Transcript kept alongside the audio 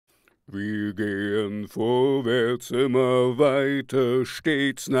Wir gehen vorwärts immer weiter,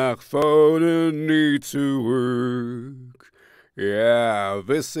 stets nach vorne, nie zurück. Yeah,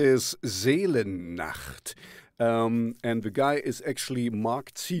 this is Seelennacht. And the guy is actually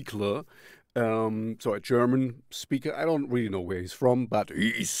Mark Ziegler, so a German speaker. I don't really know where he's from, but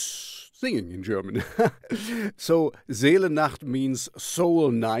he's singing in German. So Seelennacht means soul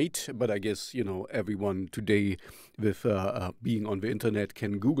night, but I guess, you know, everyone today with being on the internet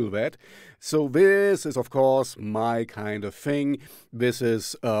can Google that. So this is, of course, my kind of thing. This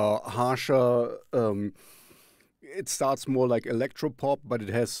is harsher. It starts more like electro pop, but it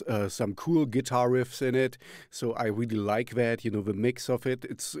has some cool guitar riffs in it. So I really like that, you know, the mix of it.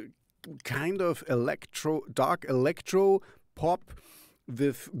 It's kind of dark electro pop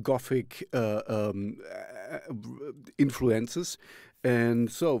with gothic influences. And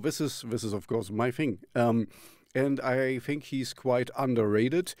so this is of course my thing. And I think he's quite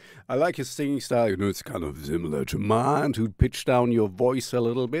underrated. I like his singing style. You know, it's kind of similar to mine, to pitch down your voice a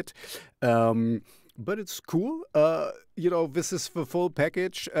little bit. But it's cool. You know, this is the full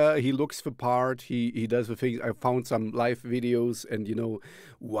package. He looks the part. He does the things. I found some live videos, and you know,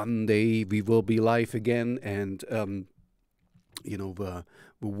 one day we will be live again, and you know, the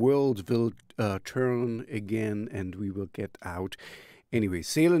world will turn again, and we will get out. Anyway,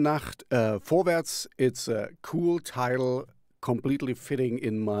 Seelennacht, Vorwärts. It's a cool title, completely fitting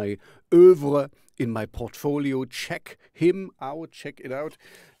in my oeuvre, in my portfolio. Check him out. Check it out.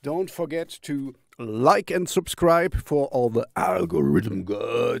 Don't forget to like and subscribe for all the algorithm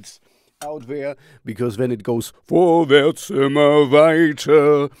gods out there, because when it goes vorwärts immer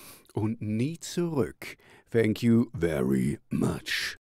weiter und nie zurück. Thank you very much.